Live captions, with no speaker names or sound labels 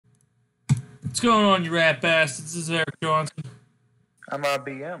What's going on, you rat bastards? This is Eric Johnson. I'm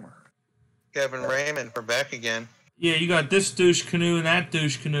BM. Kevin Raymond, we're back again. Yeah, you got this douche canoe and that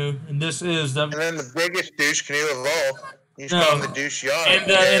douche canoe, and this is the... And then the biggest douche canoe of all. You should call him the douche yacht.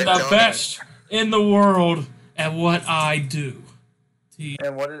 And the best in the world at what I do.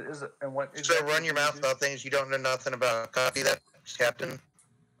 And what is it? And what? So run your mouth about things you don't know nothing about. Copy that, Captain.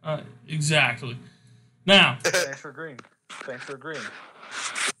 Exactly. Now. Thanks for agreeing.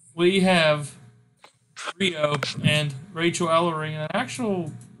 We have Rio and Rachel Ellering, an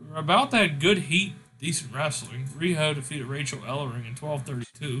actual about that good heat, decent wrestling. Rio defeated Rachel Ellering in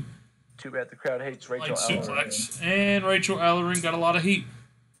 12:32. Too bad the crowd hates Rachel Ellering. Suplex, and Rachel Ellering got a lot of heat.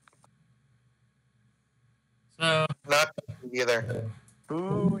 So not either.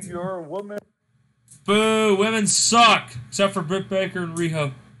 Boo, you're a woman. Boo, women suck, except for Britt Baker and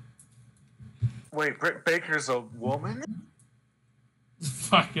Rio. Wait, Britt Baker's a woman?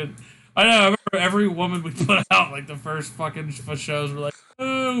 Fucking, I know. I remember every woman we put out, like the first fucking shows, were like,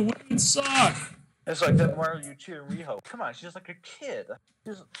 "Oh, women suck." It's like, then why are you cheering Rio? Come on, she's like a kid.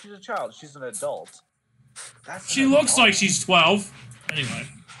 She's a child. She's an adult. She looks like she's 12. Anyway,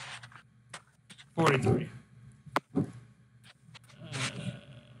 43.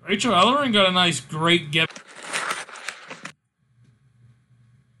 Rachel Ellering got a nice, great gimmick.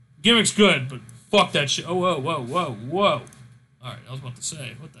 Gimmick's good, but fuck that shit. Oh, whoa. All right, I was about to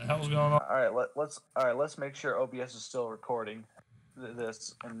say, what the hell's going on? All right, let's make sure OBS is still recording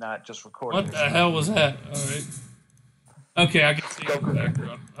this and not just recording. What the hell was that? All right. Okay, I can see the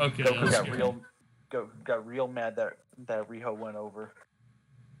background. Okay, got real mad that Riho went over.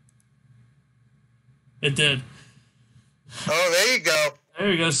 It did. Oh, there you go.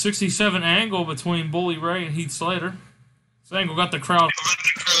 There you go. 67 angle between Bully Ray and Heath Slater. This angle got the crowd.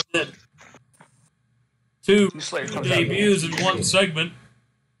 Two debuts in one segment.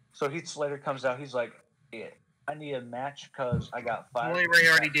 So Heath Slater comes out. He's like, yeah, I need a match because I got 5. Bully Ray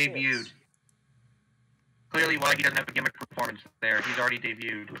already debuted. Clearly why he doesn't have a gimmick performance there. He's already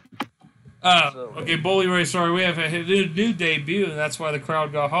debuted. Okay, Bully Ray, sorry. We have a new debut, and that's why the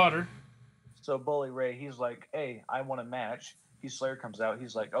crowd got hotter. So Bully Ray, he's like, hey, I want a match. Heath Slater comes out.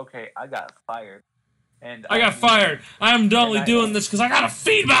 He's like, okay, I got fired. And I got fired. I am only doing this because I got to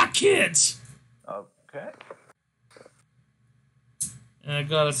feed my kids. Okay. And I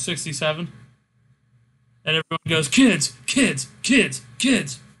got a 67. And everyone goes, kids, kids, kids,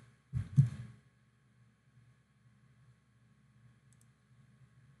 kids.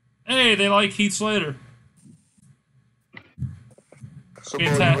 Hey, they like Heath Slater. So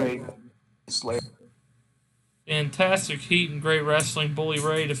Bully Ray, Slater. Fantastic heat and great wrestling. Bully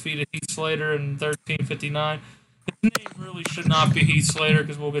Ray defeated Heath Slater in 13:59. His name really should not be Heath Slater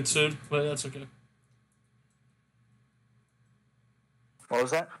because we'll get sued, but that's okay. What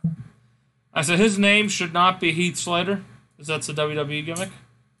was that? I said his name should not be Heath Slater because that's a WWE gimmick.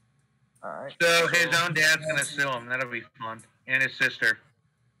 All right. So his own dad's gonna sue him. That'll be fun. And his sister.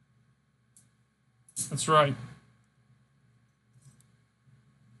 That's right.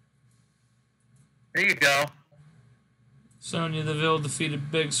 There you go. Sonya Deville defeated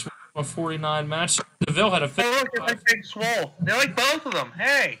Big Swole in a 49 match. Deville had a 55. Oh, look, it's like Big Swole. They like both of them.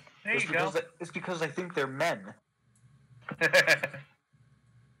 Hey, there you go. It's because I think they're men.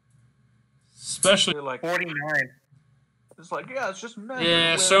 Especially they're like 49. It's like, yeah, it's just men.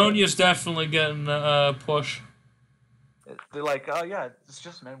 Yeah, Sonya's definitely getting a push. They're like, oh yeah, it's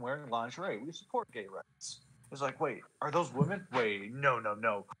just men wearing lingerie. We support gay rights. It's like, wait, are those women? Wait,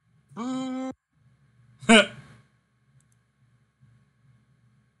 no. Boo.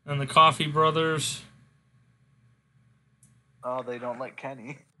 And the Coffee Brothers. Oh, they don't like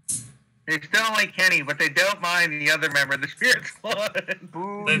Kenny. They still don't like Kenny, but they don't mind the other member of the Spirit Squad.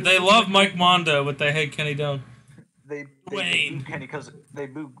 They love Mike Mondo, but they hate Kenny Doan. They boo Kenny because they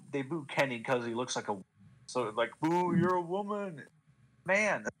boo Kenny because he looks like a. So like, boo, you're a woman,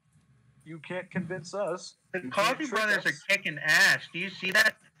 man. You can't convince us. The Coffee Brothers are kicking ass. Do you see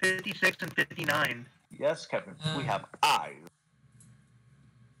that? 56 and 59. Yes, Kevin. We have eyes.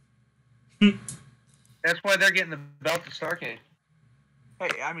 That's why they're getting the belt to Starcade.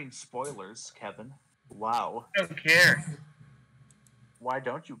 Hey, I mean, spoilers, Kevin. Wow. I don't care. Why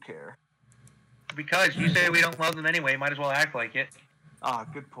don't you care? Because you say we don't love them anyway. Might as well act like it. Ah,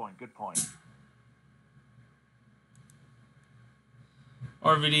 good point.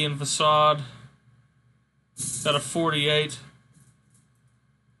 RVD and Facade. Got a 48.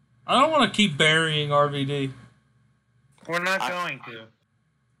 I don't want to keep burying RVD. We're not going to.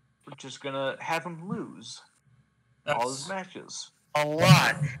 We're just gonna have him lose all his matches. A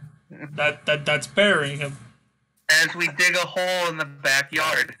lot. That's burying him. As we dig a hole in the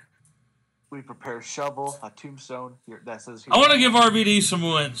backyard. We prepare a shovel, a tombstone. Here, that says. Here. I want to give RVD some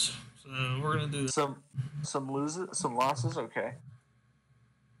wins, so we're gonna do that. Some losses, some losses. Okay.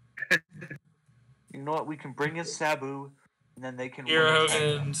 You know what? We can bring in Sabu, and then they can. Kiera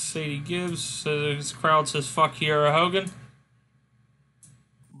Hogan and Sadie Gibbs. So this crowd says "fuck Kiera Hogan."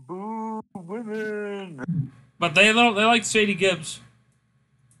 Boo, women. But they like Sadie Gibbs.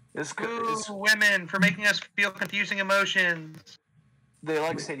 Boo, women for making us feel confusing emotions. They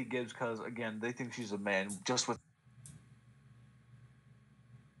like Sadie Gibbs because, again, they think she's a man just with.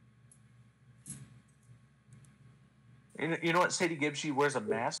 You know what, Sadie Gibbs, she wears a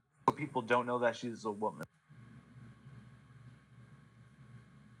mask, so people don't know that she's a woman.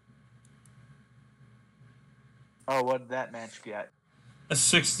 Oh, what did that match get? A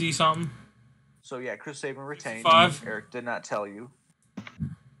 60-something. So, yeah, Chris Sabin retained. 5. Eric did not tell you.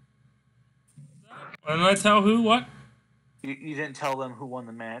 Didn't I tell who? What? You didn't tell them who won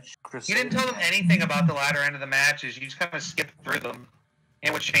the match. Chris You didn't tell them anything about the latter end of the matches. You just kind of skipped through them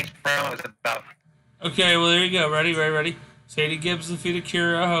and what Shane's promo was about. Okay, well, there you go. Ready? Sadie Gibbs defeated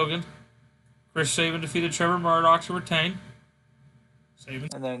Kiera Hogan. Chris Sabin defeated Trevor Murdoch to retain. Sabin.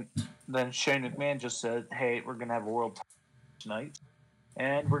 And then Shane McMahon just said, hey, we're going to have a world title tonight.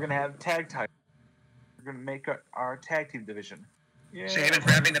 And we're going to have tag title. We're going to make our tag team division. Yeah. Sabin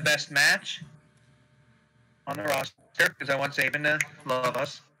for having the best match on the roster, because I want Sabin to love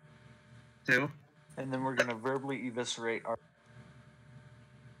us, too. And then we're going to verbally eviscerate our...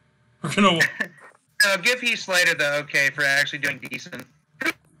 We're going to... give Heath Slater the okay for actually doing decent.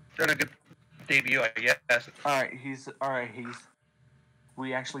 Doing a good debut, I guess. All right, Heath.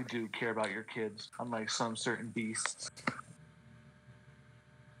 We actually do care about your kids, unlike some certain beasts.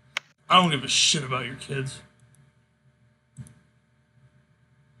 I don't give a shit about your kids.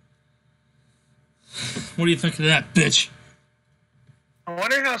 What do you think of that, bitch? I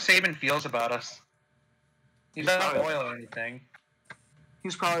wonder how Sabin feels about us. He's not loyal or anything.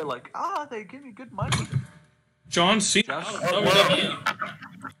 He's probably like, they give me good money. John Cena.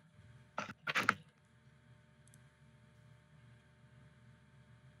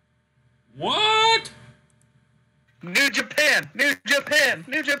 What? New Japan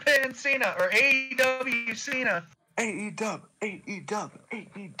Cena, or AEW Cena. AEW.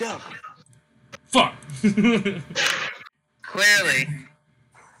 Fuck. Clearly.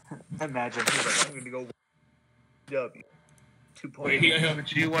 Imagine he's like, I'm gonna go W. 2.0.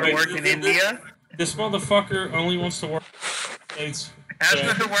 Would you want to work in India? This motherfucker only wants to work in States. Ask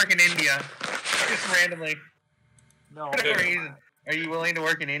to work in India. Just randomly. No. Are you willing to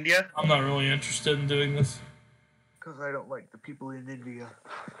work in India? I'm not really interested in doing this. Because I don't like the people in India.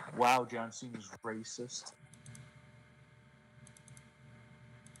 Wow, John Cena's racist.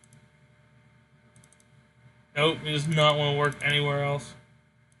 Nope, he does not want to work anywhere else.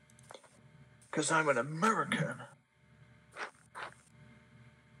 Because I'm an American.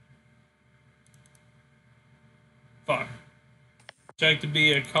 Fuck. Would you like to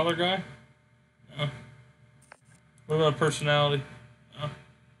be a color guy? No. What about personality? No.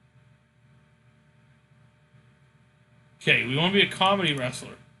 Okay, we want to be a comedy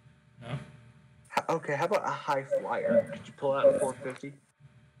wrestler. No. Okay, how about a high flyer? Could you pull out a 450?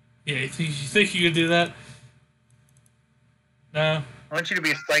 Yeah, you think you could do that? No. I want you to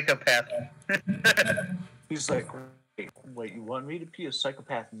be a psychopath. He's like, wait, you want me to be a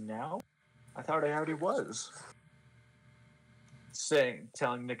psychopath now? I thought I already was.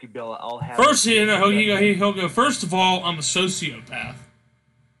 Telling Nikki Bella, I'll have... First, he'll go, first of all, I'm a sociopath.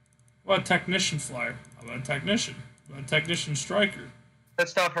 What about a technician flyer? How about a technician? How about a technician striker?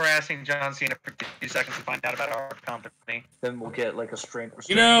 Let's stop harassing John Cena for 2 seconds to find out about our company. Then we'll get like a strength.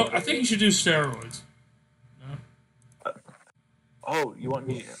 I think you should do steroids. No? Oh, you want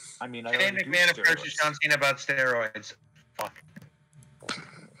me? I mean, I Shane McMahon approaches John Cena about steroids. Fuck.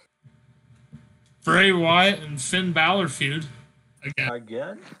 Bray Wyatt and Finn Balor feud.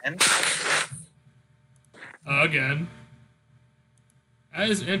 Again? Again. That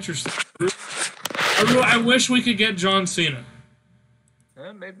is interesting. I wish we could get John Cena.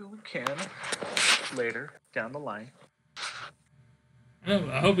 Maybe we can. Later, down the line.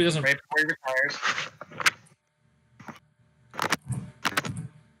 I hope he doesn't... Right before he retires.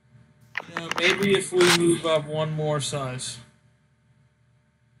 Maybe if we move up one more size.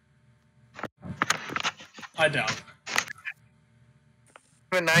 I doubt it.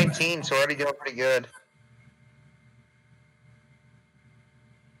 We're 19, so we're already doing pretty good.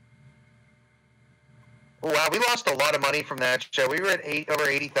 Oh, wow, we lost a lot of money from that show. We were at over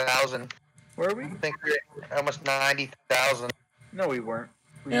 80,000. Were we? I think we were at almost 90,000. No, we weren't.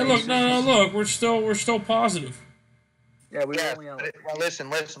 Look, look, we're still positive. Yeah, we were Yes, only on. but well, listen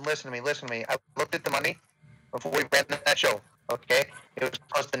to me. I looked at the money before we ran that show. Okay, it was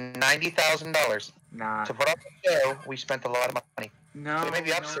close to $90,000 Nah. to put on the show. We spent a lot of money. No. We may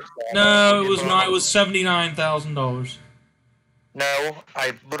be up no. 6,000. No, it was not. It was $79,000. No,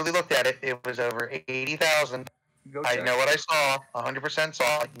 I literally looked at it. It was over 80,000. Go I check. know what I saw. 100%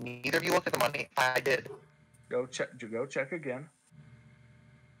 saw. Neither of you looked at the money. I did. Go check. Go check again.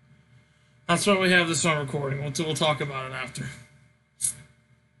 That's why we have this on recording. We'll talk about it after.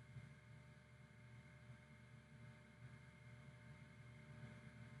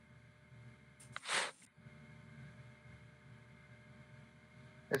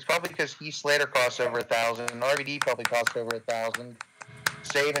 It's probably because Heath Slater costs over 1,000. RVD probably costs over 1,000.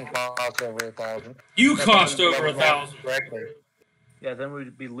 Sabin costs over 1,000. You That's cost not over 1,000. correctly. Yeah, then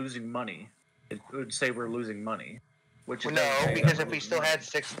we'd be losing money. It would say we're losing money, which is No, because if we still had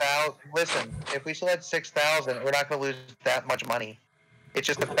 6,000, listen, if we still had 6,000, we're not going to lose that much money. It's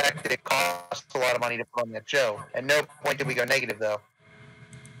just the fact that it costs a lot of money to put on that show. At no point did we go negative, though.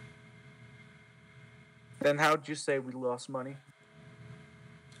 Then how'd you say we lost money?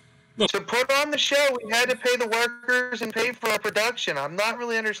 To put on the show, we had to pay the workers and pay for our production. I'm not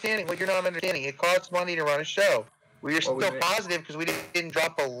really understanding what you're not understanding. It costs money to run a show. We are still positive because we didn't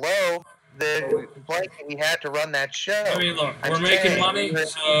drop below the blanket we had to run that show. I mean, look, we're making money,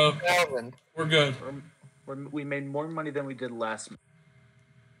 so we're good. We made more money than we did last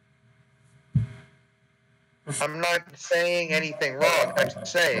month. I'm not saying anything wrong. I'm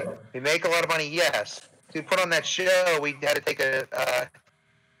saying we make a lot of money, yes. To put on that show, we had to take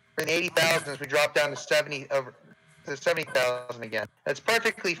from 80,000, we dropped down to 70,000 again. That's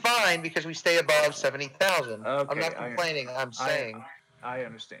perfectly fine because we stay above 70,000. Okay, I'm not complaining. I'm saying I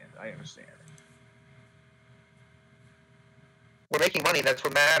understand. we're making money. That's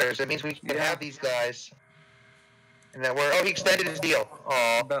what matters. It means we can have these guys, and that he extended his deal.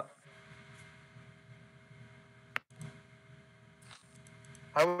 Oh,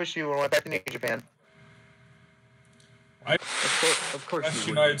 I wish you went back to New Japan. Of course That's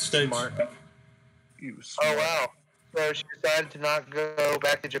United States. Smart. Oh wow! So she decided to not go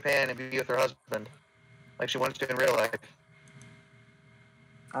back to Japan and be with her husband, like she wants to in real life.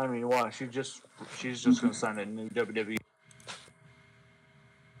 I mean, why? She's just gonna sign a new WWE.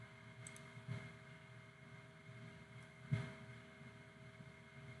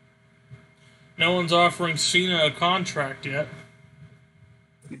 No one's offering Cena a contract yet.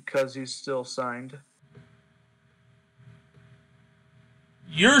 Because he's still signed.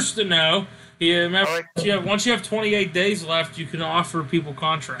 Yours to know. Yeah, remember, once you have 28 days left, you can offer people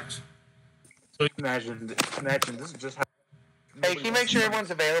contracts. So imagine this is just how. Hey, can you make sure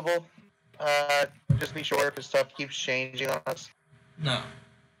everyone's available? Just be sure if stuff keeps changing on us. No.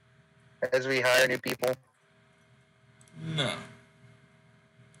 As we hire new people. No.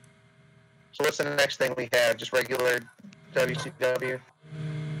 So what's the next thing we have? Just regular WCW?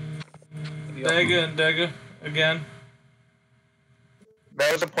 Dega and Dega again.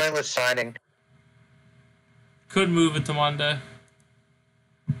 That was a pointless signing. Could move it to Monday.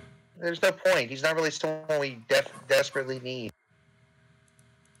 There's no point. He's not really someone we desperately need.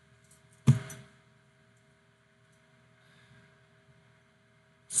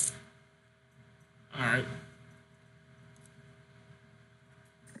 Alright.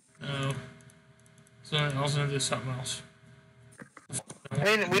 No. So I was going to do something else. I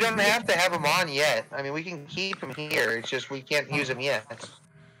mean, we don't have to have him on yet. I mean, we can keep him here. It's just we can't use him yet.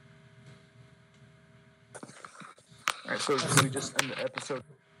 Alright, so we just end the episode.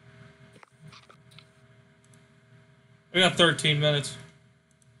 We got 13 minutes.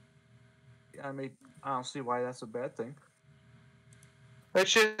 I mean, I don't see why that's a bad thing.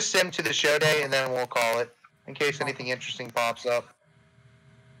 Let's just send to the show day and then we'll call it in case anything interesting pops up.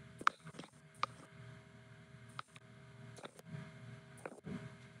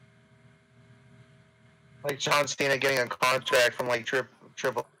 Like John Cena getting a contract from like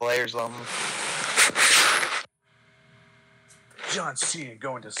Triple A or something. John Cena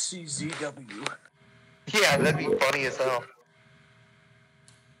going to CZW. Yeah, that'd be funny as hell.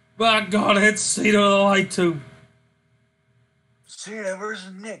 By God, it's Cena with a light tube. Cena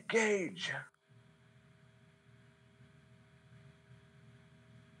versus Nick Gage.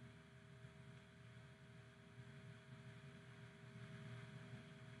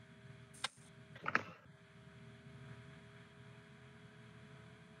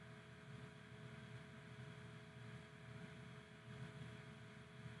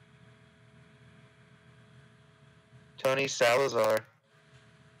 Tony Salazar.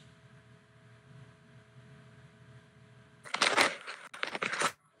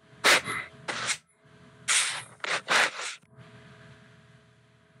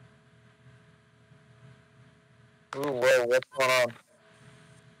 Ooh, whoa, what's going on?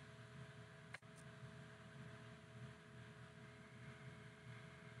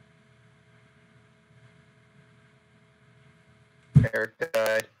 Eric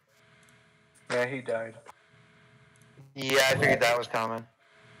died. Yeah, he died. Yeah, I figured that was coming.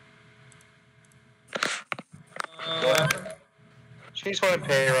 She's going to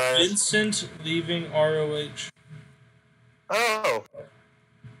pay rise. Vincent leaving ROH. Oh.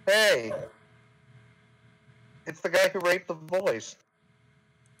 Hey. It's the guy who raped the boys.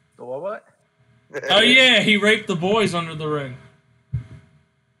 The what? Oh yeah, he raped the boys under the ring.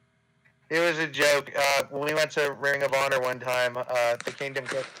 It was a joke. When we went to Ring of Honor one time, the Kingdom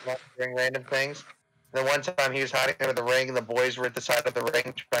kept doing random things. And then one time he was hiding under the ring, and the boys were at the side of the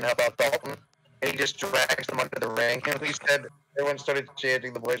ring trying to help out Dalton. And he just drags them under the ring. And he said everyone started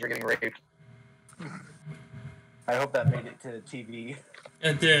chanting the boys were getting raped. I hope that made it to the TV.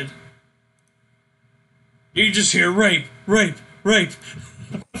 It did. You just hear rape, rape, rape.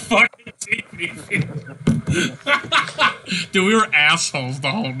 Fucking TV. Dude, we were assholes the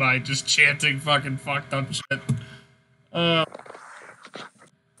whole night, just chanting fucking fucked up shit.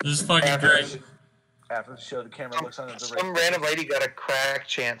 This is fucking great. After the show, the camera looks under the Some random lady got a crack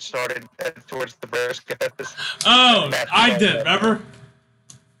chant started towards the brisket. Oh, I did, remember?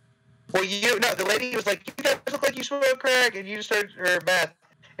 Well, the lady was like, "You guys look like you smoke crack," and you started, or meth,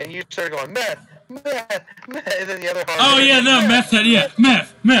 and you started going, meth, meth, meth, and then the other Oh, yeah, no, meth, yeah,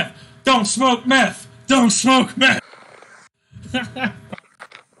 meth, meth. Don't smoke meth. Don't smoke meth.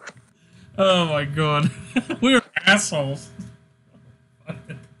 Oh, my God. We were assholes.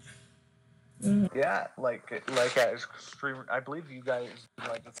 Yeah, like at Extreme. I believe you guys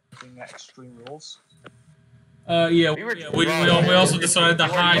like the thing at Extreme Rules. Yeah, we also decided to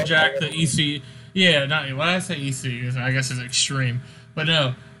hijack the EC. Yeah, not when I say EC, I guess it's Extreme, but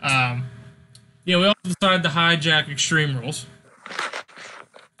no. Yeah, we also decided to hijack Extreme Rules.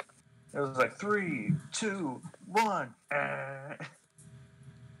 It was like 3, 2, 1.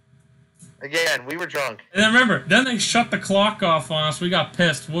 Again, we were drunk. And then remember, then they shut the clock off on us. We got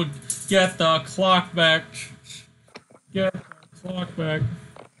pissed. We'll get the clock back. Get the clock back.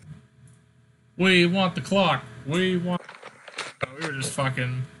 We want the clock. We want. We were just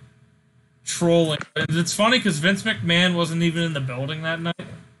fucking trolling. And it's funny because Vince McMahon wasn't even in the building that night,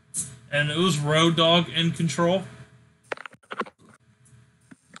 and it was Road Dogg in control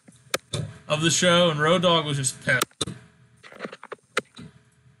of the show, and Road Dogg was just pissed.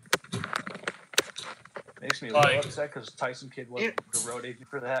 Makes me a little upset because Tyson Kidd was the road agent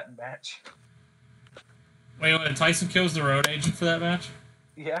for that match. Wait, Tyson Kidd was the road agent for that match?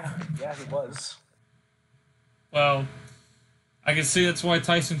 Yeah, he was. Well, I can see that's why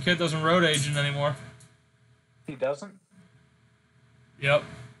Tyson Kidd doesn't road agent anymore. He doesn't? Yep.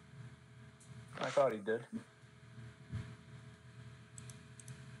 I thought he did.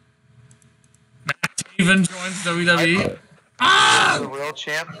 Matt Taven joins WWE.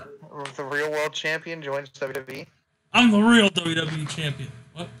 The real world champion joins WWE. I'm the real WWE champion.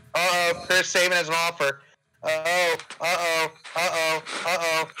 What? Uh-oh, Chris Sabin has an offer.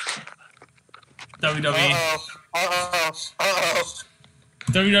 WWE. Uh-oh.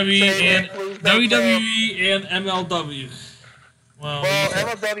 WWE and MLW. Well,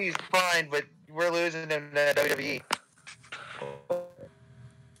 MLW is fine, but we're losing them to WWE.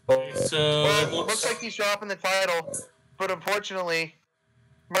 So it looks like he's dropping the title, but unfortunately,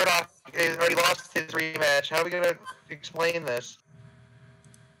 Murdoch has already lost his rematch. How are we going to explain this?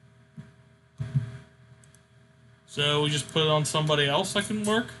 So we just put it on somebody else that can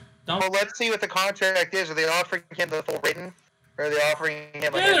work? Well, let's see what the contract is. Are they offering him the full written? Or are they offering him... Yeah,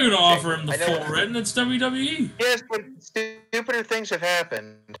 they're going to offer him the full written. It's WWE. Yes, but stupider things have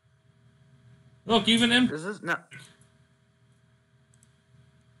happened. Look, even him... This is not...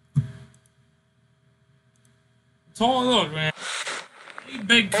 Look, man.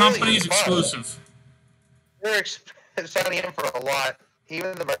 Big companies exclusive. They're signing him for a lot.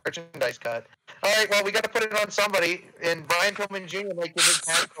 Even the merchandise cut. All right, well, we got to put it on somebody, and Brian Pillman Jr. might give his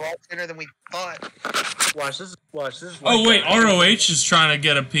match a lot sooner than we thought. Watch this. Oh, wait, ROH is trying to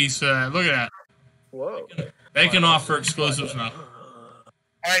get a piece of that. Look at that. Whoa. They can offer exclusives now.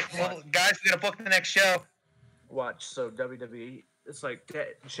 All right, well, guys, we got to book the next show. Watch, so WWE, it's like,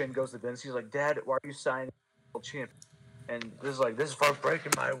 Shane goes to Vince, he's like, Dad, why are you signing world champion? And this is for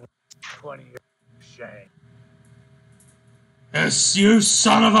breaking my 20 years, Shane. Yes, you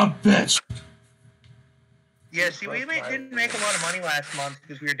son of a bitch! Yeah, see, we didn't make a lot of money last month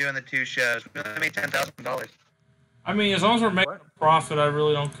because we were doing the 2 shows. We only made $10,000. I mean, as long as we're making a profit, I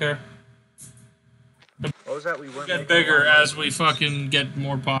really don't care. What was that? We weren't Get bigger as we fucking get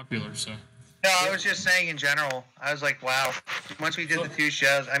more popular, so. No, I was just saying in general. I was like, wow. Once we did the 2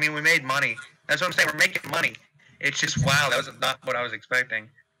 shows, I mean, we made money. That's what I'm saying. We're making money. It's just wow. That was not what I was expecting.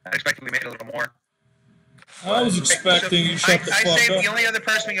 I expected we made a little more. I was expecting you shut the fuck up. I say the only other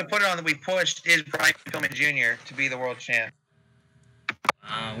person we can put it on that we pushed is Brian Pillman Jr. to be the world champ.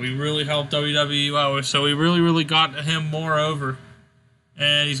 We really helped WWE out, so we really got him more over.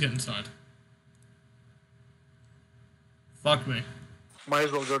 And he's getting signed. Fuck me. Might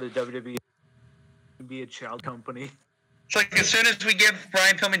as well go to WWE and be a child company. It's like as soon as we give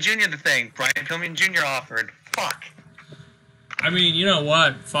Brian Pillman Jr. the thing, Brian Pillman Jr. offered. Fuck. I mean, you know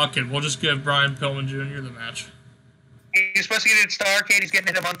what? Fuck it. We'll just give Brian Pillman Jr. the match. He's supposed to get it at Starrcade. He's getting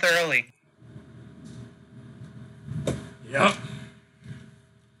it a month early. Yep.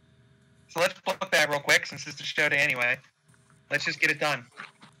 So let's book that real quick since it's the show day anyway. Let's just get it done.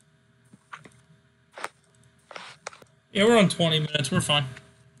 Yeah, we're on 20 minutes. We're fine.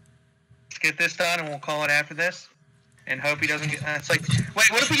 Let's get this done and we'll call it after this. And hope he doesn't get... it's like,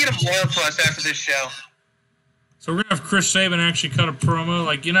 wait, what if we get him loyal to us after this show? So we're gonna have Chris Sabin actually cut a promo,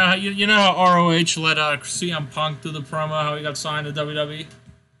 like you know how ROH let CM Punk do the promo, how he got signed to WWE.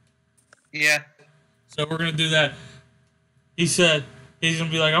 Yeah. So we're gonna do that. He said he's gonna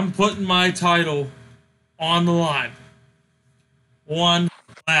be like, I'm putting my title on the line, one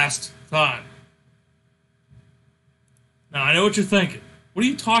last time. Now I know what you're thinking. What are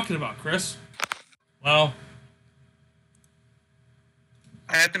you talking about, Chris? Well,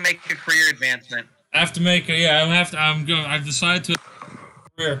 I have to make a career advancement. I have to make a I've decided to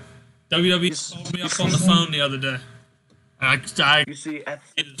career. WWE called me up on the phone the other day. You see,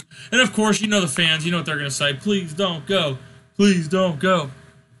 and of course, you know the fans. You know what they're gonna say. Please don't go. Please don't go.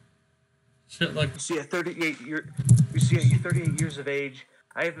 Shit like. You see, at 38 years of age,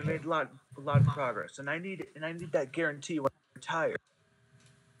 I haven't made a lot of progress, and I need that guarantee when I retire.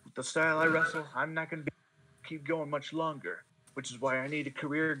 With the style I wrestle, I'm not gonna keep going much longer, which is why I need a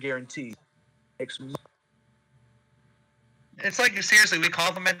career guarantee. It's like, seriously, we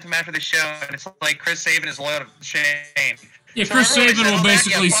compliment him after the show, and it's like Chris Sabin is loyal to Shane. Yeah, so Chris Sabin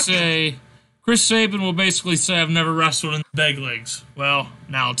will basically say, I've never wrestled in the big leagues. Well,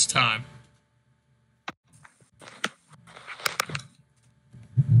 now it's time.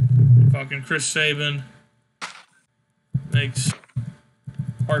 Fucking Chris Sabin makes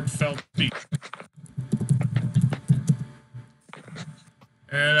heartfelt speech.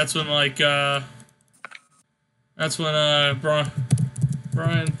 And that's when, like, Brian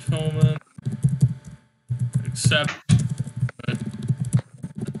Pillman accepted the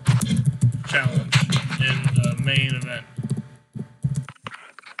challenge in the main event.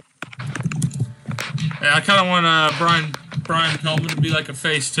 Yeah, I kind of want Brian Pillman to be like a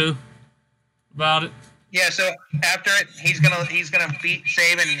face too about it. Yeah, so after it, he's gonna beat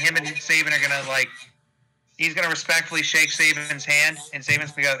Sabin, and him and Sabin are gonna like. He's going to respectfully shake Sabin's hand, and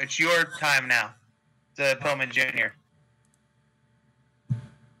Sabin's going to go, it's your time now, to Pillman Jr.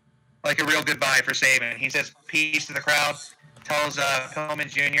 Like a real goodbye for Sabin. He says peace to the crowd, tells Pillman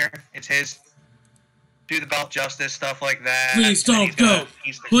Jr. it's his, do the belt justice, stuff like that. Please don't go.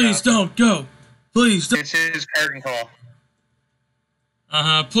 Please don't go. Please don't. It's his curtain call.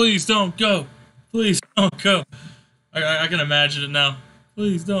 Please don't go. Please don't go. I can imagine it now.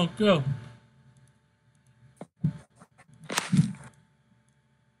 Please don't go.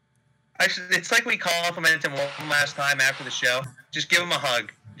 It's like we compliment him one last time after the show. Just give him a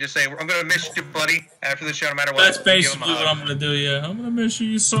hug. Just say, I'm going to miss you, buddy, after the show, no matter what. That's basically what I'm going to do, yeah. I'm going to miss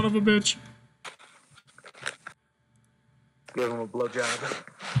you son of a bitch. Give him a blowjob.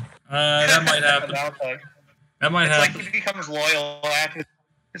 That might happen. That might happen. It's like he becomes loyal after...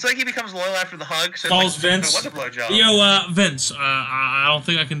 It's like he becomes loyal after the hug. So calls Vince. What's a blowjob? Yo, Vince, I don't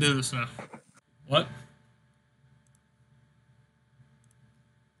think I can do this now. What?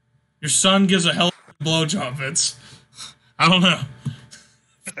 Your son gives a hell of a blowjob, Vince. I don't know.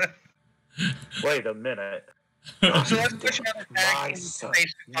 Wait a minute. So let's push another tag team to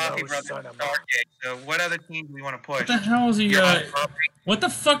face the Coffee Brothers in Stargate. So what other team do we want to push? What the hell is he, what the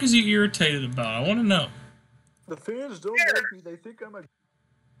fuck is he irritated about? I want to know. The fans don't like me. They think I'm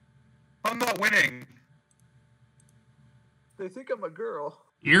not winning. They think I'm a girl.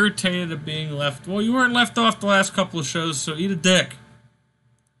 Irritated at being left. Well, you weren't left off the last couple of shows, so eat a dick.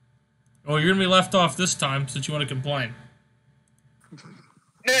 Well, you're going to be left off this time since you want to complain.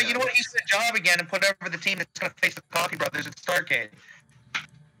 No, you know what? Use the job again and put over the team that's going to face the Coffee Brothers at Starrcade.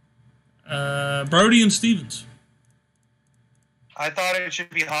 Brody and Stevens. I thought it should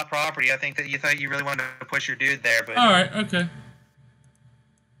be a hot property. I think that you thought you really wanted to push your dude there, but... All right, okay.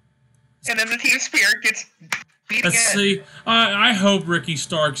 And then the Team Spirit gets Beat Let's again. see. I hope Ricky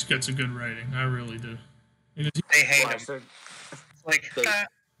Starks gets a good rating. I really do. They hate him. So It's like,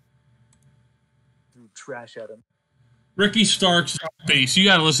 trash at him. Ricky Starks is a beast. You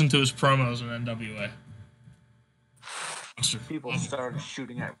gotta listen to his promos in NWA. People started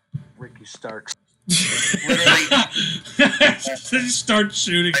shooting at Ricky Starks. literally, Start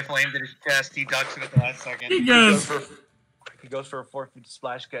shooting. I flamed at his chest. He ducks it at the last second. He goes. He goes for a 4-feet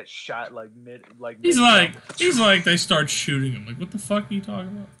splash, gets shot like mid. He's like they start shooting him. Like, what the fuck are you talking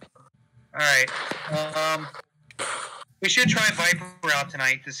about? All right. We should try Viper out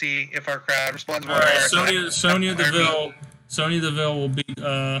tonight to see if our crowd responds more. All right, Sonya Deville will beat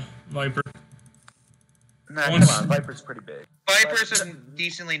Viper. Nah, come on, Viper's pretty big. Viper's a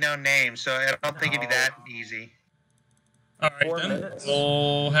decently known name, so I don't think it'd be that easy. All right, 4 then minutes.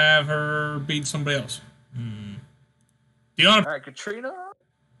 we'll have her beat somebody else. Deanna. All right, Katrina.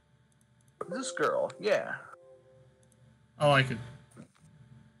 This girl, yeah. I like it.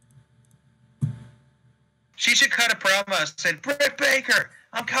 She should cut a promo and said, Britt Baker,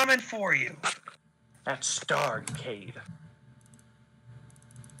 I'm coming for you. That's Starcade.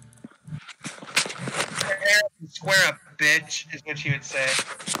 Square up, bitch, is what she would say.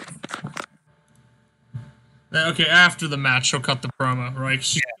 Okay, after the match, she'll cut the promo, right?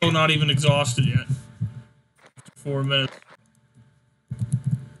 She's still not even exhausted yet. 4 minutes.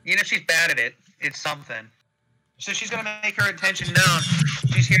 Even if she's bad at it, it's something. So she's going to make her intention known.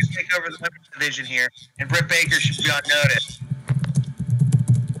 She's here to take over the women's division here, and Britt Baker should be on notice.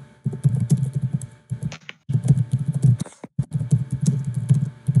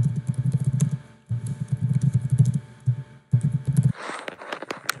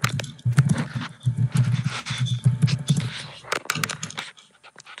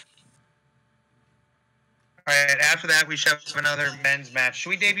 All right, after that, we should have another men's match. Should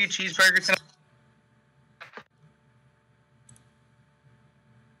we debut Cheeseburger tonight?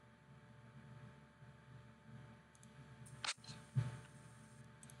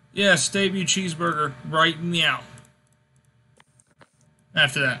 Yes, debut Cheeseburger right now.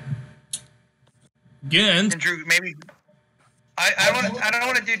 After that. Again. And Drew, maybe... I don't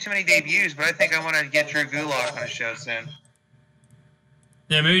want to do too many debuts, but I think I want to get Drew Gulak on a show soon.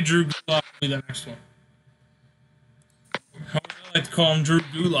 Yeah, maybe Drew Gulak will be the next one. I like to call him Drew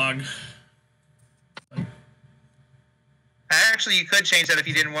Gulag. Actually, you could change that if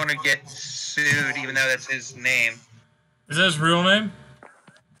you didn't want to get sued, even though that's his name. Is that his real name?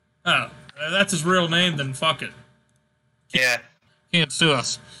 Oh, if that's his real name, then fuck it. Yeah. Can't sue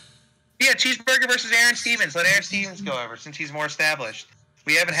us. Yeah, Cheeseburger versus Aaron Stevens. Let Aaron Stevens go over since he's more established.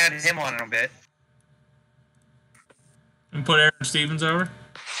 We haven't had him on in a bit. And put Aaron Stevens over?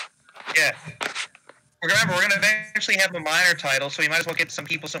 Yeah. Remember, we're going to eventually have a minor title, so we might as well get some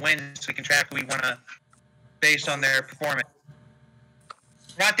people some wins so we can track who we want to based on their performance.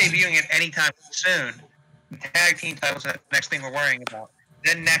 We're not debuting it anytime soon. Tag team titles are the next thing we're worrying about.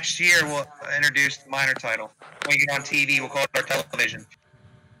 Then next year, we'll introduce the minor title. When we get on TV, we'll call it our television.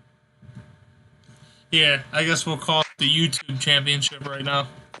 Yeah, I guess we'll call it the YouTube Championship right now.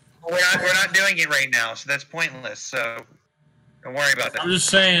 Well, we're not doing it right now, so that's pointless. So don't worry about that. I'm just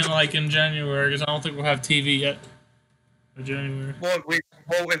saying, like, in January, because I don't think we'll have TV yet. In January. Well,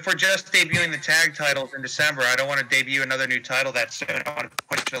 if we're just debuting the tag titles in December, I don't want to debut another new title that soon. I want to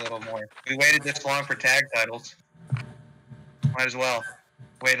push it a little more. We waited this long for tag titles. Might as well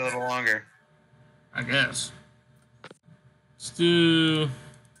wait a little longer. I guess. Let's do...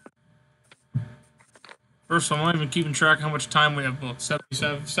 First, I'm not even keeping track of how much time we have booked.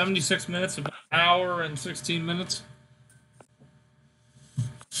 76 minutes, about an hour and 16 minutes.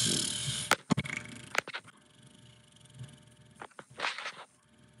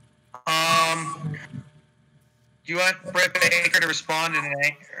 Do you want Britt Baker to respond in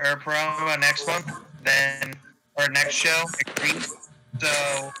our promo next month, then or next show?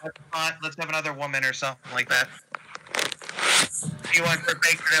 So let's have another woman or something like that. Do you want Britt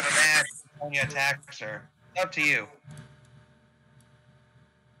Baker to have a match when you attack her? It's up to you.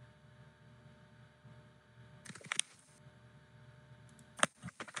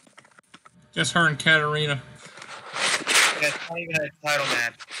 Just her and Katarina. Yeah, it's not even a title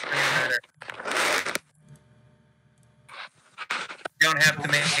match. It doesn't matter. You don't have to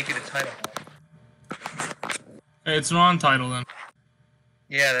make it a title match. Hey, it's non-title then.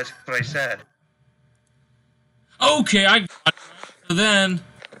 Yeah, that's what I said. Okay, I got it. So then,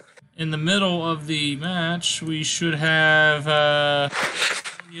 in the middle of the match, we should have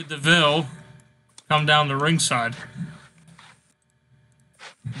Sonya Deville come down the ringside.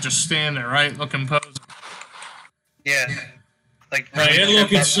 Just stand there, right? Looking posing. Yeah. Like Right, and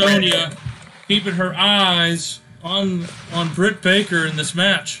look at Sonya. keeping her eyes on Britt Baker in this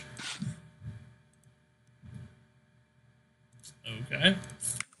match. Okay.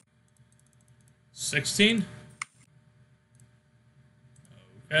 16.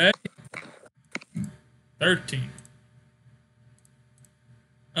 Okay. 13.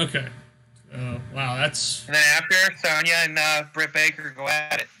 Okay. Wow, that's... And then after, Sonya and Britt Baker go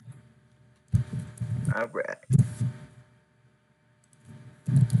at it. All right.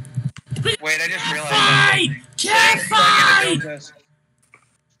 Wait, I just realized something.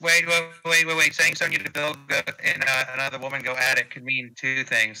 Wait. Saying Sonya Deville and another woman go at it could mean two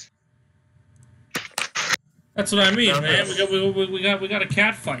things. That's what I mean, man. We got a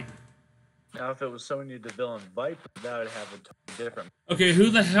cat fight. Now, if it was Sonya Deville and Viper, that would have a totally different. Okay,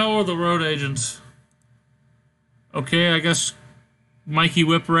 who the hell are the road agents? Okay, I guess Mikey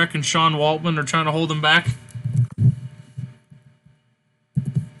Whipwreck and Sean Waltman are trying to hold him back.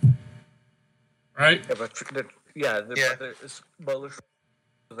 Right? Yeah, but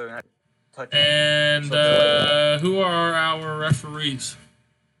they're not touching. And who are our referees?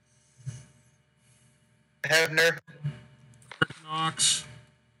 Hebner Knox.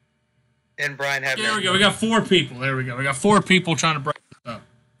 and Brian Hebner. There we go. We got 4 people. There we go. We got 4 people trying to break this up.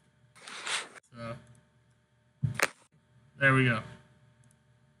 So, there we go.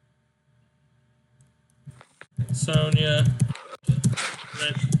 Sonya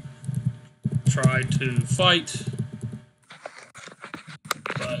tried to fight,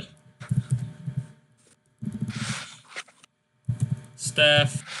 but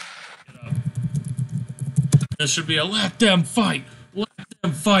Steph, this should be a let them fight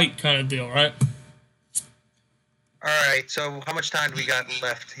kind of deal, right? Alright, so how much time do we got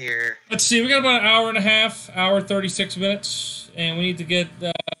left here? Let's see, we got about an hour and a half, hour 36 minutes, and we need to get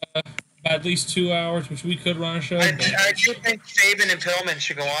at least 2 hours, which we could run a show. I do think Sabin and Pillman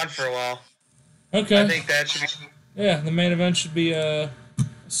should go on for a while. Okay. I think that should be... Yeah, the main event should be a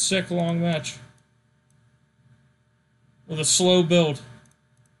sick long match. With a slow build.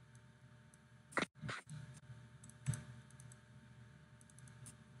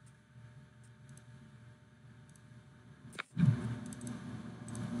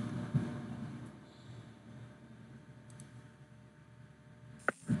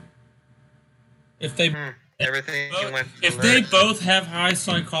 If they they both have high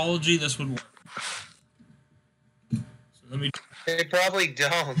psychology, this would work. So let me. They probably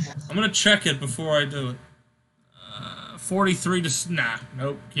don't. I'm gonna check it before I do it. 43 to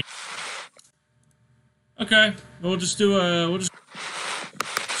nope. Okay, we'll just do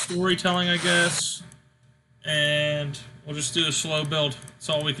storytelling, I guess, and we'll just do a slow build. That's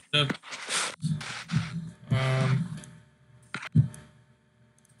all we can do.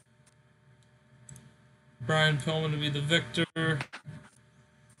 Brian Pillman to be the victor.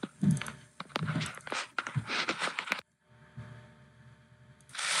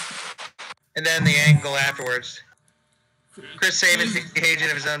 And then the angle afterwards. Chris Sabin's the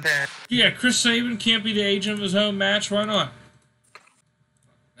agent of his own match. Yeah, Chris Sabin can't be the agent of his own match. Why not?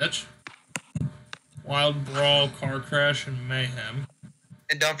 Bitch. Wild brawl, car crash, and mayhem.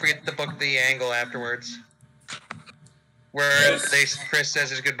 And don't forget to book the angle afterwards. Where Chris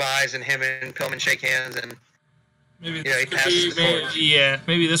says his goodbyes and him and Pillman shake hands and maybe he passes the torch. Yeah,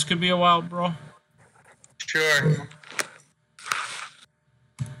 maybe this could be a wild brawl. Sure.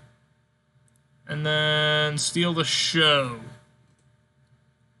 And then steal the show.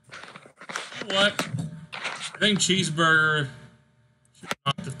 What? I think Cheeseburger should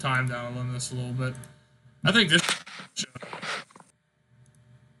knock the time down on this a little bit. I think this show.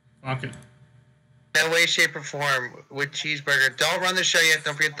 Fuck it. No way, shape, or form with Cheeseburger. Don't run the show yet.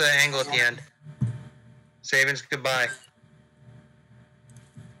 Don't forget the angle at the end. Sabin's goodbye.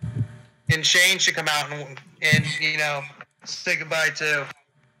 And Shane should come out and you know, say goodbye too.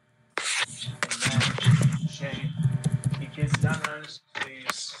 Shane, he gets down on his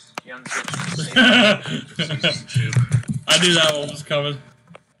knees. Young bitch. I knew that one was coming.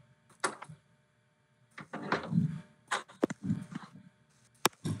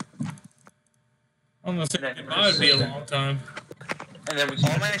 I'm gonna say goodbye would be a long time. And then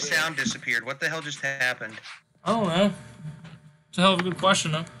all my sound disappeared. What the hell just happened? I don't know. It's a hell of a good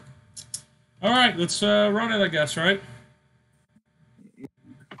question, though. All right, let's run it, I guess, right?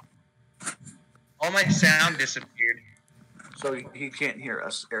 All my sound disappeared. So he can't hear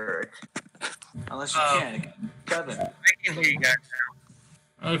us, Eric. Unless you can. Kevin. I can hear you guys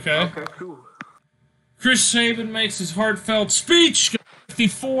now. Okay. Okay, cool. Chris Sabin makes his heartfelt speech.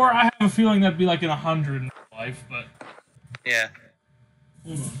 54. I have a feeling that'd be like in 100 in life, but... Yeah.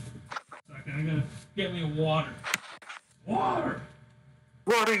 Hold on. I gotta get me a water. Water!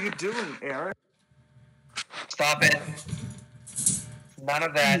 What are you doing, Eric? Stop it. None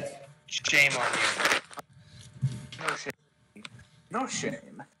of that. Shame on you. No shame. No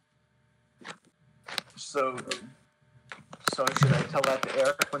shame. So should I tell that to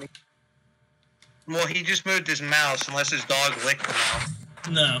Eric when he... Well, he just moved his mouse, unless his dog licked the mouse.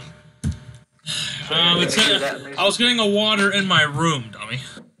 No. I was getting a water in my room, dummy.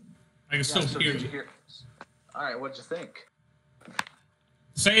 I can still hear you. Alright, what'd you think?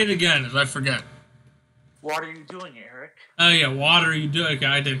 Say it again, as I forget. What are you doing, Eric? Oh yeah, water you do. Okay,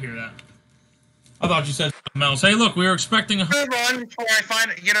 I did hear that. I thought you said something else. Hey, look, we were expecting a... Move on before I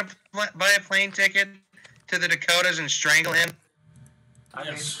buy a plane ticket to the Dakotas and strangle him. I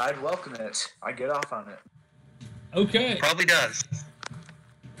mean, I'd welcome it. I get off on it. Okay. Probably does.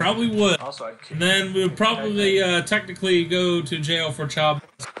 Probably would. Also, and then we would probably technically go to jail for child.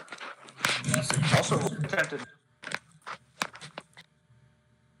 Also tempted.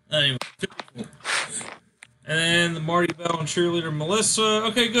 Anyway, 54. And then the Marty Bell and cheerleader Melissa.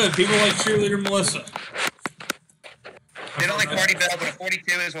 Okay, good. People like cheerleader Melissa. They don't like Marty Bell, but a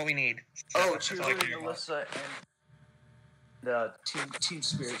 42 is what we need. Oh, cheerleader Melissa and Team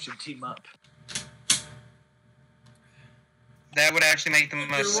Spirit should team up. That would actually make the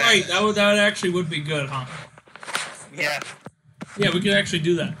most sense. Right, that actually would be good, huh? Yeah. Yeah, we could actually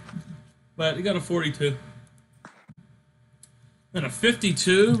do that. But he got a 42. Then a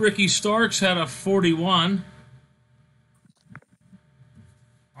 52. Ricky Starks had a 41.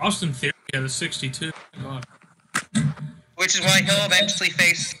 Austin Theory had a 62. God. Which is why he'll eventually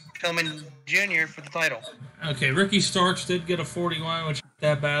face Pillman Jr. for the title. Okay, Ricky Starks did get a 41, which isn't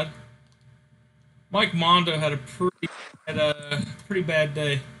that bad. Mike Mondo had a pretty bad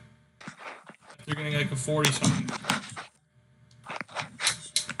day. They're getting like a 40-something.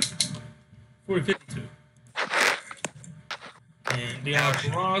 40-52. And Deanna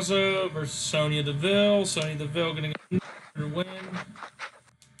Purrazzo versus Sonya Deville. Sonya Deville getting a win.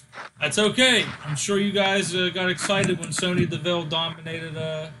 That's okay. I'm sure you guys got excited when Sonya Deville dominated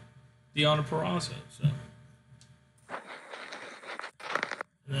Deanna Purrazzo. So.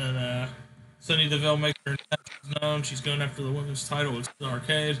 And then Sonya Deville makes her intentions known. She's going after the women's title. It's the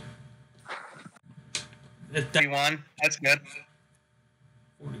arcade. 41. That's good.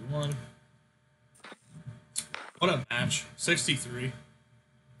 41. What a match. 63.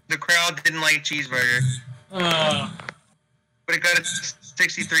 The crowd didn't like cheeseburger. But it got a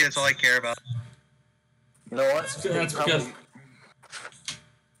 63. That's all I care about. You know what? That's because...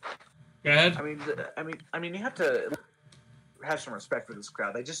 Go ahead. I mean, you have to have some respect for this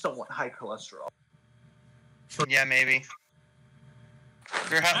crowd. They just don't want high cholesterol. Sure. Yeah, maybe.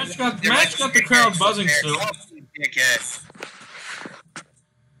 Match got the crowd buzzing still.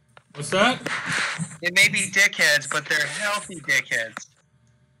 What's that? They may be dickheads, but they're healthy dickheads.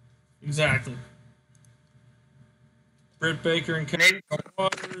 Exactly. Britt Baker and Katarina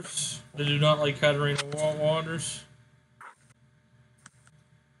Waters. They do not like Katarina Waters.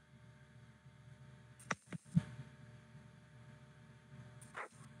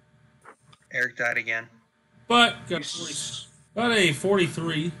 Eric died again. But got a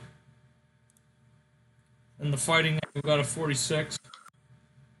 43. And the fighting we got a 46.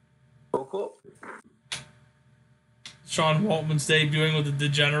 Cool. Sean Waltman's debuting with a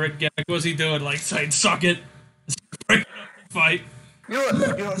degenerate gimmick. What's he doing? Like saying, "Suck it." Fight. You know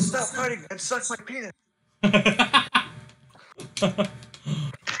what? Stop fighting and suck my penis.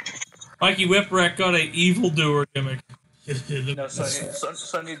 Mikey Whipwreck got a evildoer gimmick. No,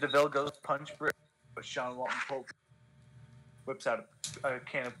 Sonya Deville goes punch Britt, but Sean Waltman whips out a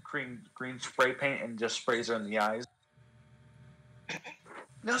can of green spray paint and just sprays her in the eyes.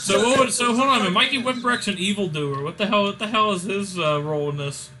 No, so hold on a minute. Mikey Whipwreck's an evildoer. What the hell is his role in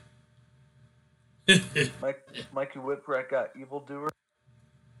this? Mikey Whipwreck got evildoer.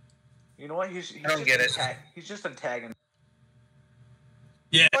 You know what? He's I don't get it. He's just antagonist.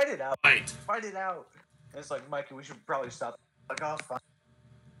 Yeah. Fight it out. Right. Fight it out. And it's like, Mikey, we should probably stop. Like, oh, fine.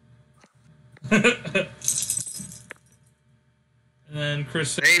 And then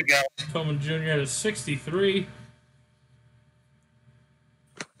Chris There you go. Pillman Jr. had a 63.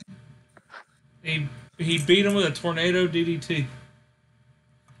 He beat him with a tornado DDT.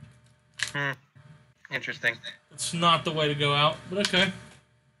 Interesting. It's not the way to go out, but okay.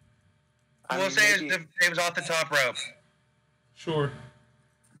 We'll say it was off the top rope. Sure.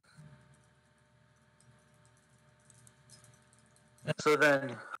 So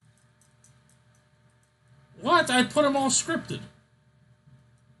then... What? I put them all scripted.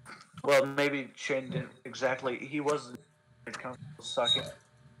 Well, maybe Shane didn't exactly... He wasn't comfortable sucking.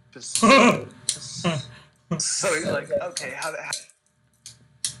 So he's like, okay,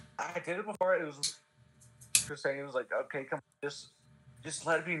 I did it before. It was just saying. It was like, okay, come on, just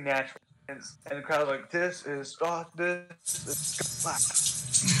let it be natural. And the crowd was like, this is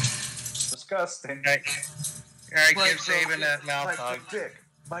disgusting. All right, give Sabin that mouth hug.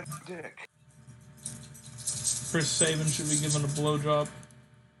 My dick. Chris Sabin should be given a blowjob.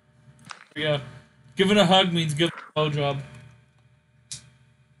 Yeah. Giving a hug means giving a blowjob.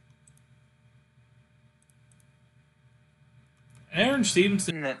 Aaron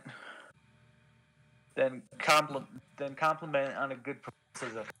Stevenson. Then compliment on a good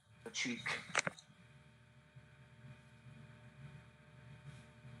performance of the cheek.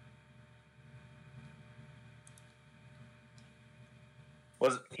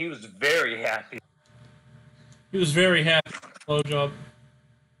 He was very happy. He was very happy with the blowjob.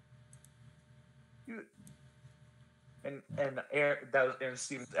 And that was Aaron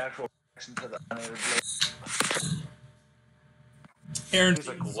Stevens' actual reaction to the unedited blow. Aaron He's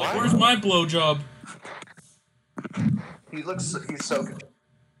Stevens like, where's my blowjob? He's so good.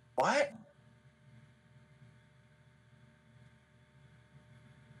 What?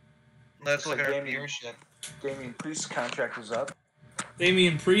 Let's look at our viewership. Damian Priest's contract was up.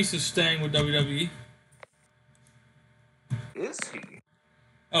 Damian Priest is staying with WWE. Is he?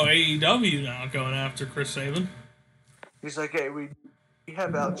 Oh, AEW now going after Chris Sabin. He's like, hey, we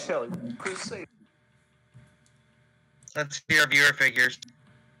have Al Shelley, Chris Sabin. Let's see our viewer figures.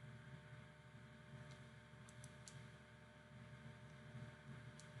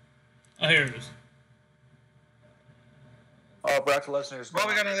 Oh, here it is. Oh, Brock Lesnar's. Well,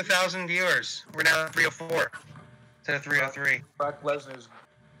 we got another 1,000 viewers. We're now at 304 to 303. Brock Lesnar's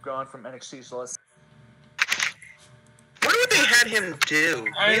gone from NXT, so let's. What would they had him do?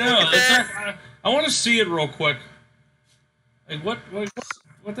 I know. I want to see it real quick. Like what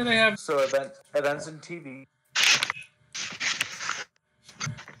do they have? So events and TV.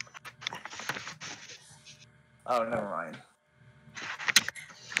 Oh, never mind.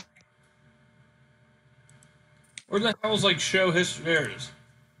 Where the hell's like show history? There it is.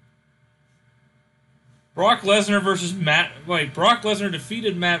 Brock Lesnar versus Matt. Wait, Brock Lesnar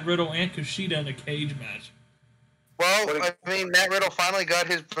defeated Matt Riddle and Kushida in a cage match. Well, I mean, Matt Riddle finally got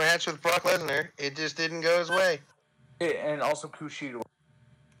his match with Brock Lesnar. It just didn't go his way. And also Kushida.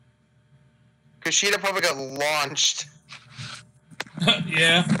 Kushida probably got launched.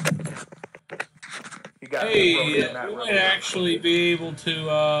 Yeah. Hey, Matt we Riddle. might actually be able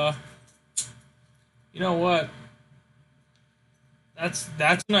to. You know what? That's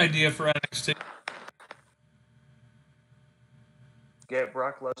an idea for NXT. Get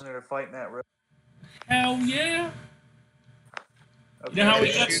Brock Lesnar to fight Matt Riddle. Hell yeah! Okay. You know how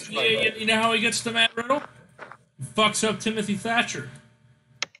he gets? You know how he gets to Matt Riddle? He fucks up Timothy Thatcher.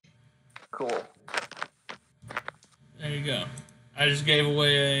 Cool. There you go. I just gave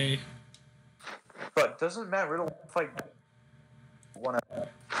away a. But doesn't Matt Riddle fight one of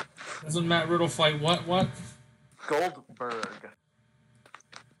Doesn't Matt Riddle fight what? What? Goldberg?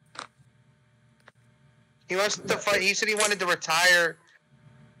 He wants to fight. He said he wanted to retire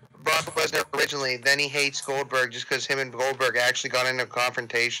Brock Lesnar originally. Then he hates Goldberg just because him and Goldberg actually got into a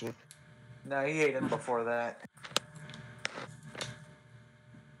confrontation. No, he hated him before that.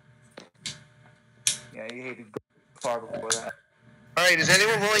 Yeah, he hated Goldberg far before that. All right, is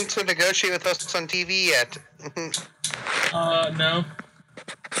anyone willing to negotiate with us on TV yet? No.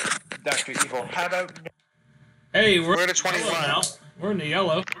 Dr. Evil, how about... Hey, we're at 21 now. We're in the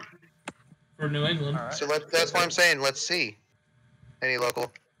yellow for New England. All right. So that's what I'm saying. Let's see. Any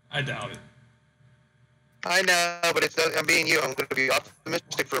local? I doubt it. I know, but I'm being you. I'm going to be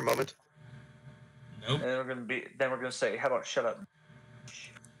optimistic for a moment. Nope. And then we're gonna say, how about shut up?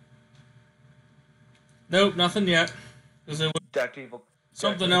 Nope, nothing yet. Dr. Evil.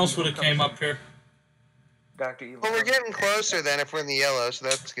 Something else would have came up here. Dr. Evil. Well, we're getting closer then if we're in the yellow, so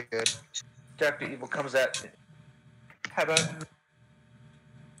that's good. Dr. Evil comes at... How about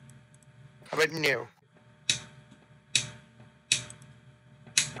new?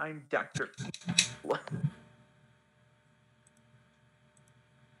 I'm Dr.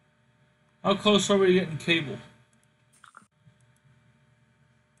 How close are we to getting cable?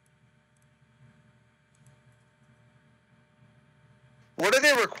 What are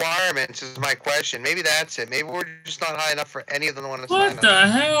their requirements is my question. Maybe that's it. Maybe we're just not high enough for any of them to want to sign What up. the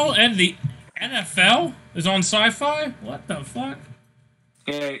hell? And the NFL is on Sci-Fi? What the fuck?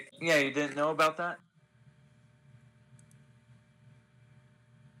 Yeah, you didn't know about that?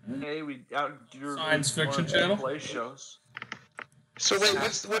 Hey, we outdo Science fiction channel? play shows. So wait,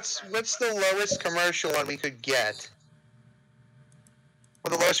 what's the lowest commercial one we could get? Or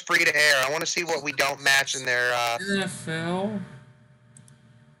the lowest free to air? I want to see what we don't match in their. NFL.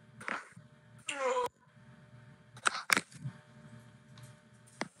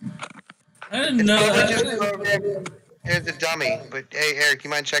 I didn't know that. It's a dummy. But hey, Eric, you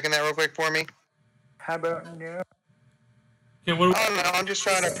mind checking that real quick for me? How about now? Okay, what? Oh no, I'm just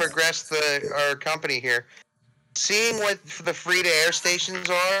trying to progress our company here. Seeing what the free-to-air stations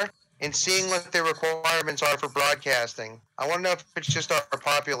are, and seeing what their requirements are for broadcasting. I want to know if it's just our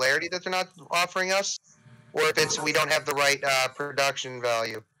popularity that they're not offering us, or if it's we don't have the right production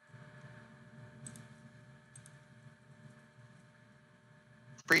value.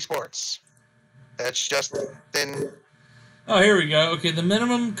 Free sports. That's just then. Oh, here we go. Okay, the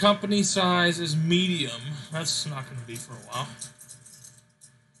minimum company size is medium. That's not going to be for a while.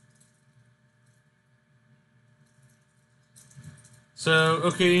 So,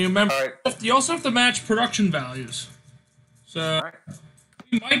 okay, you remember, you also have to match production values. So,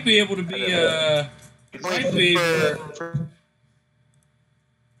 you might be able to be,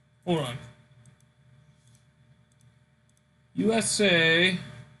 hold on. USA.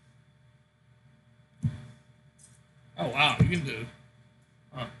 Oh, wow, you can do.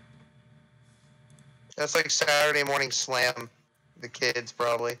 Huh. That's like Saturday Morning Slam. The kids,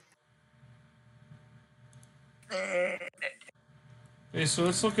 probably. Okay, so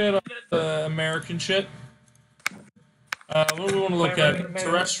let's look at American shit. What do we want to look at?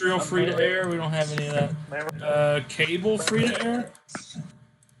 Terrestrial free-to-air? We don't have any of that. Cable free-to-air?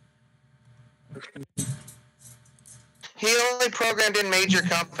 He only programmed in major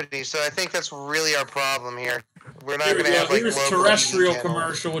companies, so I think that's really our problem here. We're not going to have like here's local terrestrial TV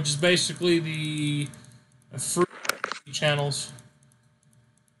commercial, which is basically the free channels.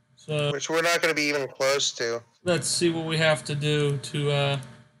 So which we're not going to be even close to. Let's see what we have to do to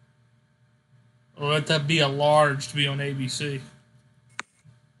let that be a large to be on ABC.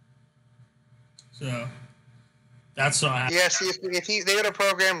 So that's what happened. Yeah, see, if they would have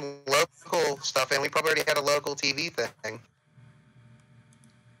programmed local stuff, and we probably already had a local TV thing.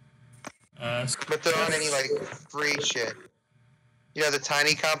 But there aren't any like free shit. You know, the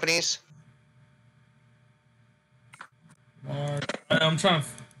tiny companies. I'm trying to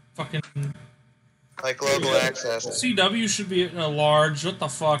fucking like local access. CW should be a large. What the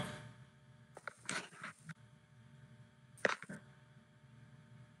fuck?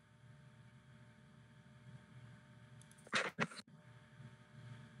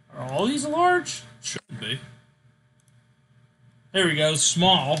 Are all these large? Should be. There we go.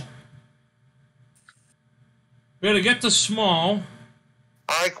 Small. We gotta get to small.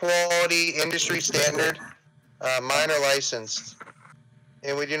 High quality, industry standard, minor licensed.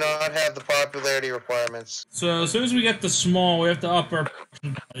 And we do not have the popularity requirements. So as soon as we get to small, we have to up our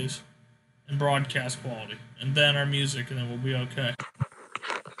production values and broadcast quality. And then our music, and then we'll be okay.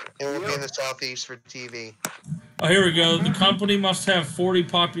 And we'll be in the Southeast for TV. Oh, here we go. The company must have 40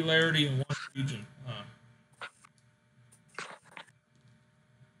 popularity in one region.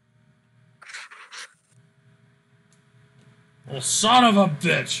 Well, son of a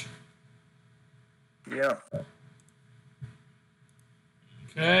bitch. Yeah.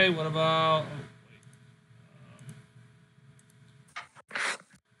 Okay, what about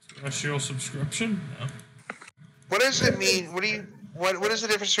terrestrial subscription? No. What does it mean? What is the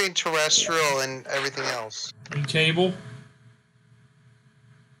difference between terrestrial and everything else? And cable?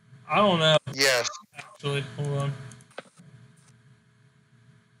 I don't know. Yes. Actually, hold on.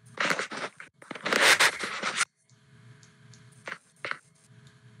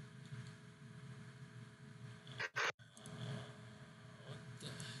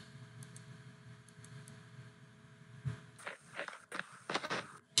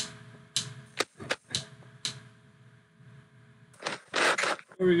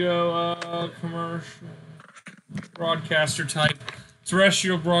 Here we go, commercial, broadcaster type.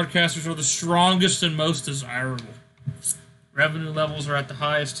 Terrestrial broadcasters are the strongest and most desirable. Revenue levels are at the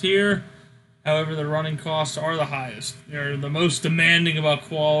highest here. However, the running costs are the highest. They're the most demanding about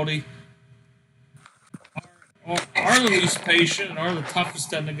quality, are the least patient, and are the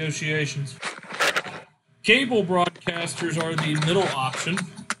toughest at negotiations. Cable broadcasters are the middle option.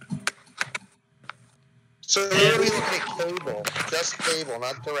 So we're looking at cable, just cable,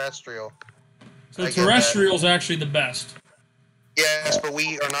 not terrestrial. So terrestrial is actually the best. Yes, but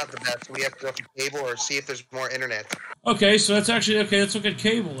we are not the best. We have to go for cable or see if there's more internet. Okay, so that's actually okay. Let's look at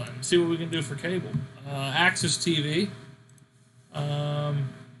cable then. See what we can do for cable. Access TV.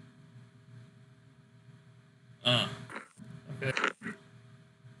 Okay.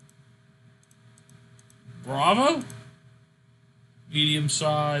 Bravo. Medium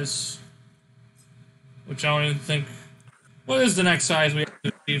size. Which I don't even think. What is the next size we have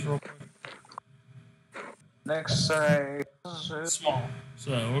to achieve real quick? Next size. Small.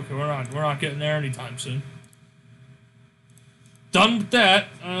 So okay, we're not getting there anytime soon. Done with that.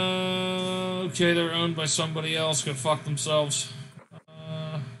 Okay, they're owned by somebody else. Go fuck themselves.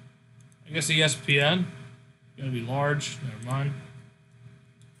 I guess ESPN. Gonna be large. Never mind.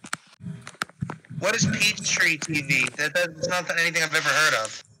 What is Peachtree TV? That's not anything I've ever heard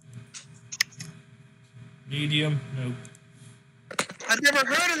of. Medium. Nope. I've never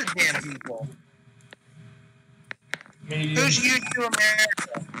heard of the damn people. Medium. Who's YouTube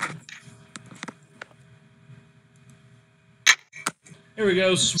America? Here we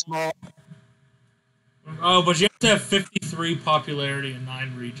go. Small. Oh, but you have to have 53 popularity in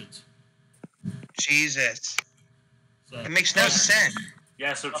 9 regions. Jesus. So, it makes no sense.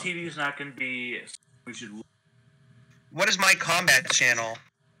 Yeah, so TV is not going to be. We should. What is my combat channel?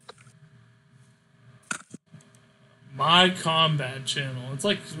 My combat channel. It's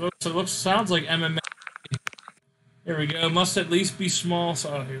like it sounds like MMA. Here we go. Must at least be small.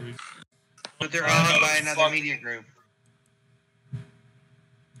 So here we go. But they're owned by another media group.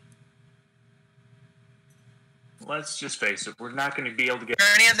 Let's just face it. We're not going to be able to get. Are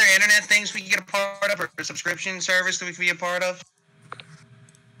there any other internet things we can get a part of, or a subscription service that we can be a part of?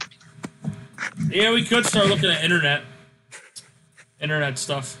 Yeah, we could start looking at internet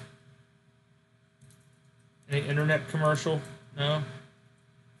stuff. Any internet commercial? No.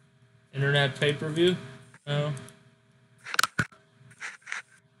 Internet pay-per-view? No.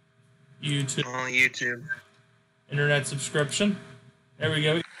 YouTube. Only YouTube. Internet subscription? There we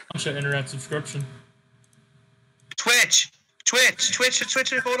go. We got a bunch of internet subscription. Twitch.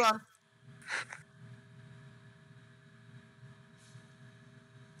 Hold on.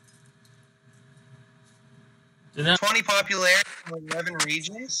 Did that, 20 popularity in 11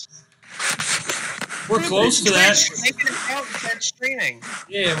 regions. we're close to that. Make an account and start streaming.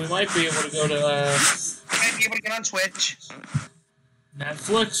 Yeah, we might be able to go to You might be able to get on Twitch.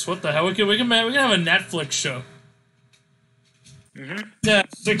 Netflix. What the hell? We can have a Netflix show. Mm-hmm. Yeah,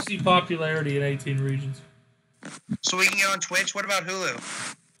 60 popularity in 18 regions. So we can get on Twitch. What about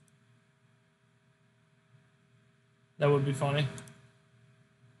Hulu? That would be funny.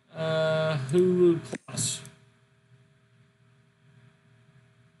 Hulu Plus.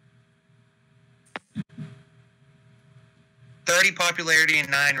 .30 popularity in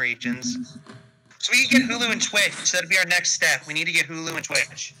 9 regions. So we can get Hulu and Twitch. So that'd be our next step. We need to get Hulu and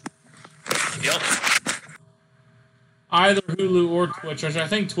Twitch. Yep. Either Hulu or Twitch, which I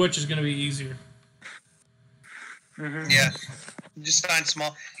think Twitch is going to be easier. Mm-hmm. Yeah. You just sign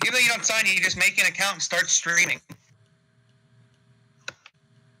small. Even though you don't sign, you just make an account and start streaming.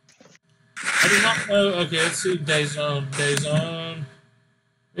 I do not know. Okay, let's see. DAZN.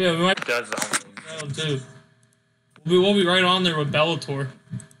 Yeah, we might. DAZN. Too. We'll be right on there with Bellator.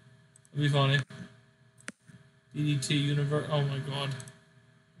 It'll be funny. DDT Universe. Oh my god.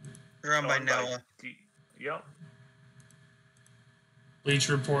 You're on by Noah. Yep.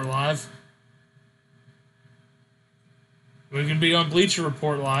 Bleacher Report Live. We can be on Bleacher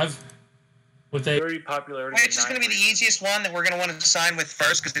Report Live with a 30 popularity. It's just going to be the easiest one that we're going to want to sign with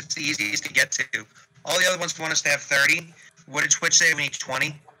first because it's the easiest to get to. All the other ones want us to have 30. What did Twitch say? We need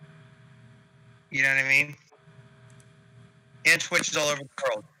 20. You know what I mean? And Twitch is all over the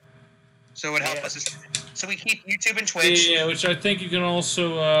world. So it would help us. So we keep YouTube and Twitch. Yeah, which I think you can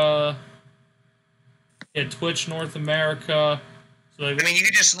also Twitch North America. So I mean, you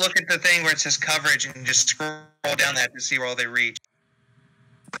could just look at the thing where it says coverage and just scroll down that to see where all they reach.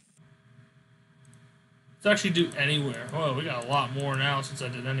 Let's actually do anywhere. Oh, we got a lot more now since I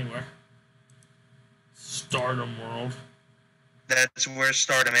did anywhere. Stardom World. That's where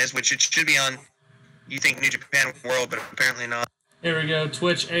Stardom is, which it should be on, you think, New Japan World, but apparently not. Here we go.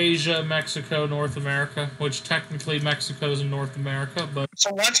 Twitch Asia, Mexico, North America, which technically Mexico's in North America, but...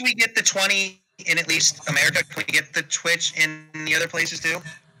 So once we get the 20 in at least America, can we get the Twitch in the other places too?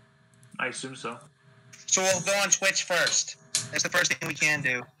 I assume so. So we'll go on Twitch first. That's the first thing we can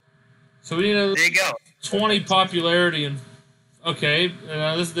do. So we need a there you go. 20 popularity and okay,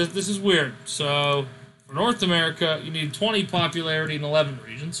 this is weird. So for North America, you need 20 popularity in 11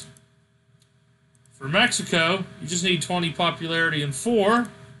 regions. For Mexico, you just need 20 popularity in 4.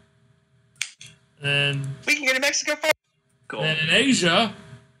 And we can get in Mexico first. Cool. And in Asia,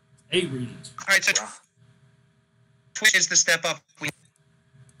 8 regions. All right, so Twitch is the step up.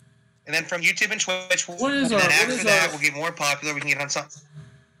 And then from YouTube and Twitch, we'll get more popular. We can get on something.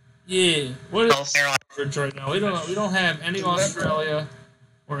 Yeah. What is average right now? We don't have any Australia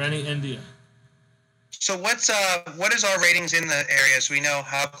or any India. So what is our ratings in the area so we know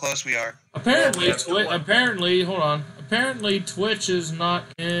how close we are? Apparently hold on. Apparently Twitch is not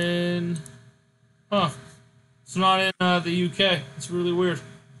in it's not in the UK. It's really weird.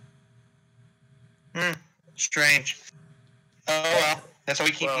 Strange. Oh well. That's how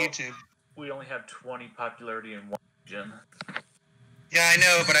we keep YouTube. we only have 20 popularity in one region. Yeah, I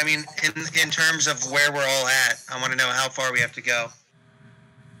know, but I mean, in terms of where we're all at, I want to know how far we have to go.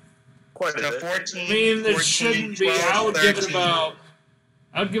 Quite a So bit. 14, I mean, it 14, shouldn't be. 12, I would give it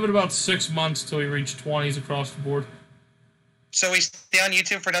 13. about 6 months till we reach 20s across the board. So we stay on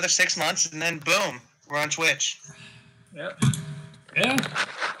YouTube for another 6 months, and then boom, we're on Twitch. Yep. Yeah.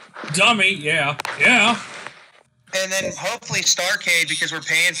 Dummy. Yeah. And then hopefully Starcade, because we're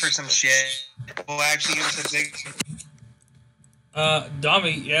paying for some shit, will actually give us a big.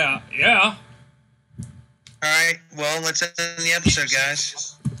 Dummy. Yeah. All right. Well, let's end the episode,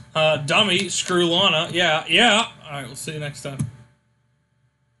 guys. Dummy. Screw Lana. Yeah. All right. We'll see you next time.